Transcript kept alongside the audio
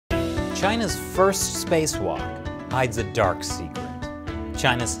China's first spacewalk hides a dark secret.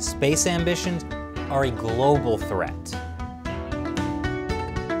 China's space ambitions are a global threat.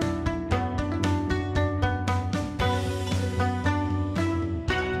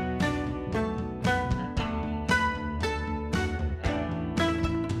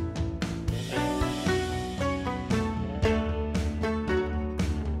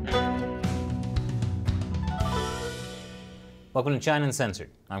 Welcome to China Uncensored.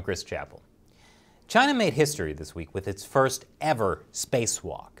 I'm Chris Chappell. China made history this week with its first ever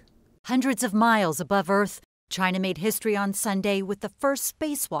spacewalk. Hundreds of miles above Earth, China made history on Sunday with the first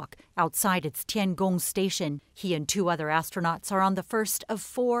spacewalk outside its Tiangong station. He and two other astronauts are on the first of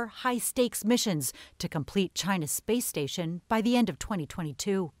 4 high-stakes missions to complete China's space station by the end of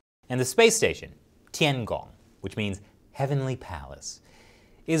 2022. And the space station, Tiangong, which means Heavenly Palace,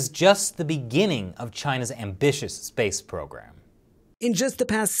 is just the beginning of China's ambitious space program. In just the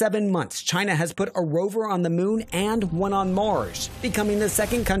past 7 months, China has put a rover on the moon and one on Mars, becoming the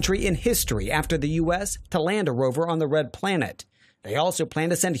second country in history after the U.S. to land a rover on the Red Planet. They also plan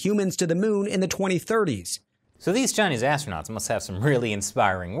to send humans to the moon in the 2030s. So these Chinese astronauts must have some really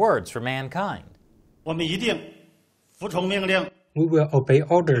inspiring words for mankind. We will obey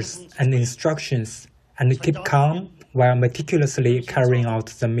orders and instructions and keep calm while meticulously carrying out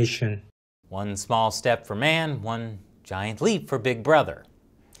the mission. One small step for man, one giant leap for Big Brother.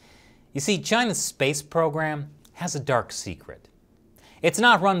 You see, China's space program has a dark secret. It's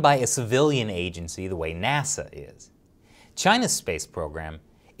not run by a civilian agency the way NASA is. China's space program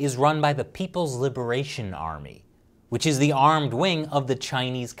is run by the People's Liberation Army, which is the armed wing of the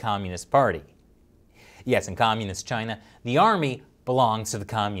Chinese Communist Party. Yes, in Communist China, the army belongs to the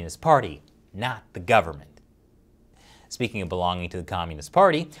Communist Party, not the government. Speaking of belonging to the Communist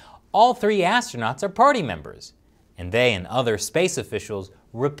Party, all 3 astronauts are party members, and they and other space officials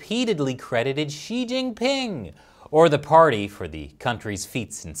repeatedly credited Xi Jinping or the party for the country's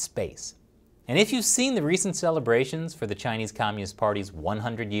feats in space. And if you've seen the recent celebrations for the Chinese Communist Party's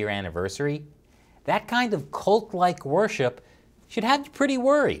 100-year anniversary, that kind of cult-like worship should have you pretty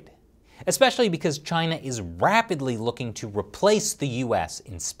worried, especially because China is rapidly looking to replace the U.S.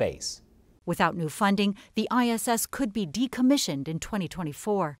 in space. Without new funding, the ISS could be decommissioned in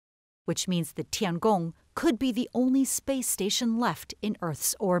 2024, which means the Tiangong could be the only space station left in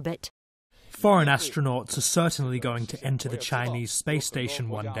Earth's orbit. Foreign astronauts are certainly going to enter the Chinese space station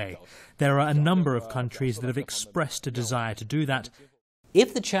one day. There are a number of countries that have expressed a desire to do that.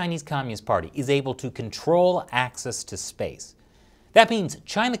 If the Chinese Communist Party is able to control access to space, that means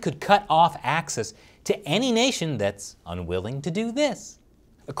China could cut off access to any nation that's unwilling to do this.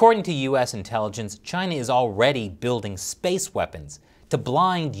 According to U.S. intelligence, China is already building space weapons to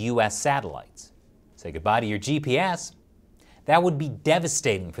blind U.S. satellites. Say goodbye to your GPS. That would be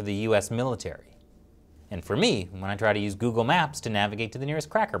devastating for the U.S. military. And for me, when I try to use Google Maps to navigate to the nearest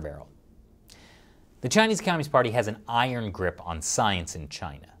Cracker Barrel. The Chinese Communist Party has an iron grip on science in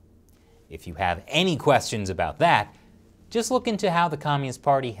China. If you have any questions about that, just look into how the Communist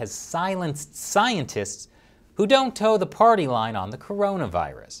Party has silenced scientists who don't toe the party line on the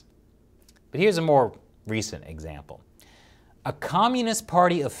coronavirus. But here's a more recent example. A Communist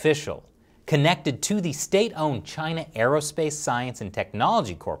Party official connected to the state-owned China Aerospace Science and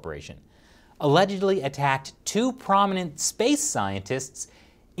Technology Corporation allegedly attacked 2 prominent space scientists,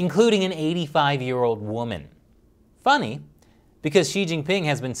 including an 85-year-old woman. Funny, because Xi Jinping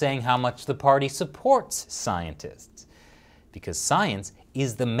has been saying how much the party supports scientists, because science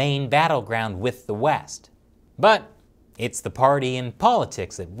is the main battleground with the West. But it's the party and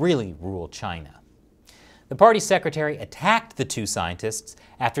politics that really rule China. The party secretary attacked the 2 scientists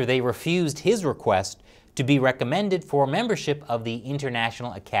after they refused his request to be recommended for membership of the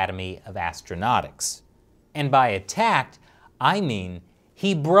International Academy of Astronautics. And by attacked, I mean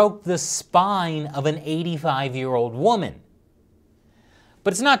he broke the spine of an 85-year-old woman.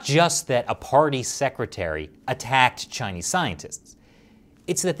 But it's not just that a party secretary attacked Chinese scientists.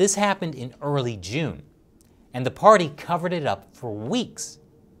 It's that this happened in early June, and the party covered it up for weeks.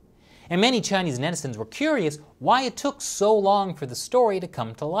 And many Chinese netizens were curious why it took so long for the story to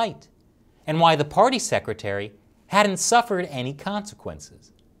come to light, and why the party secretary hadn't suffered any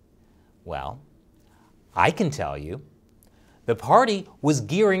consequences. Well, I can tell you. The party was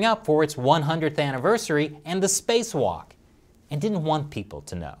gearing up for its 100th anniversary and the spacewalk, and didn't want people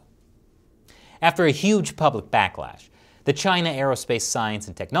to know. After a huge public backlash, the China Aerospace Science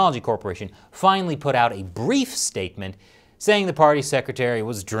and Technology Corporation finally put out a brief statement saying the party secretary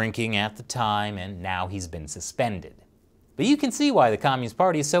was drinking at the time and now he's been suspended. But you can see why the Communist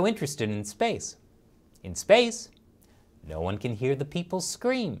Party is so interested in space. In space, no one can hear the people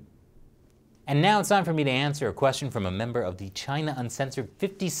scream. And now it's time for me to answer a question from a member of the China Uncensored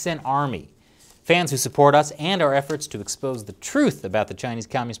 50 Cent Army. Fans who support us and our efforts to expose the truth about the Chinese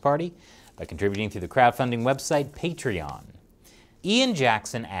Communist Party by contributing through the crowdfunding website Patreon. Ian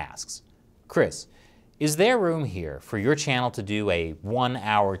Jackson asks, Chris, is there room here for your channel to do a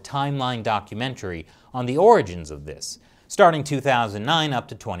 1-hour timeline documentary on the origins of this, starting 2009 up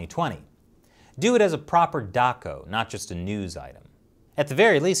to 2020? Do it as a proper doco, not just a news item. At the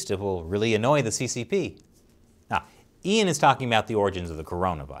very least, it will really annoy the CCP. Now, Ian is talking about the origins of the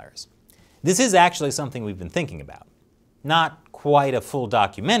coronavirus. This is actually something we've been thinking about. Not quite a full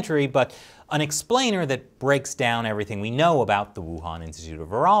documentary, but an explainer that breaks down everything we know about the Wuhan Institute of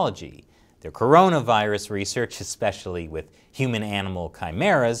Virology, their coronavirus research, especially with human-animal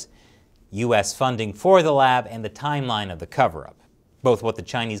chimeras, U.S. funding for the lab, and the timeline of the cover-up, both what the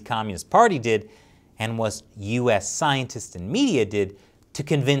Chinese Communist Party did and what U.S. scientists and media did to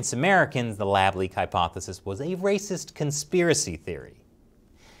convince Americans the lab leak hypothesis was a racist conspiracy theory.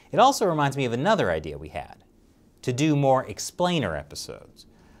 It also reminds me of another idea we had, to do more explainer episodes,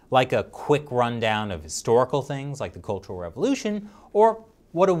 like a quick rundown of historical things like the Cultural Revolution or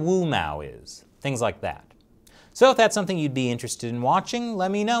what a Wu Mao is, things like that. So if that's something you'd be interested in watching,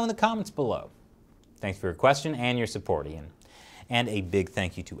 let me know in the comments below. Thanks for your question and your support, Ian. And a big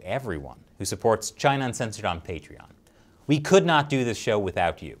thank you to everyone who supports China Uncensored on Patreon. We could not do this show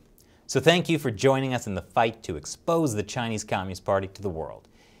without you. So thank you for joining us in the fight to expose the Chinese Communist Party to the world.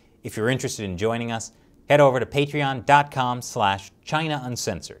 If you're interested in joining us, head over to patreon.com/China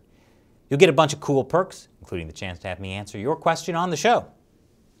Uncensored. You'll get a bunch of cool perks, including the chance to have me answer your question on the show.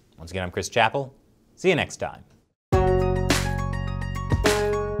 Once again, I'm Chris Chappell. See you next time.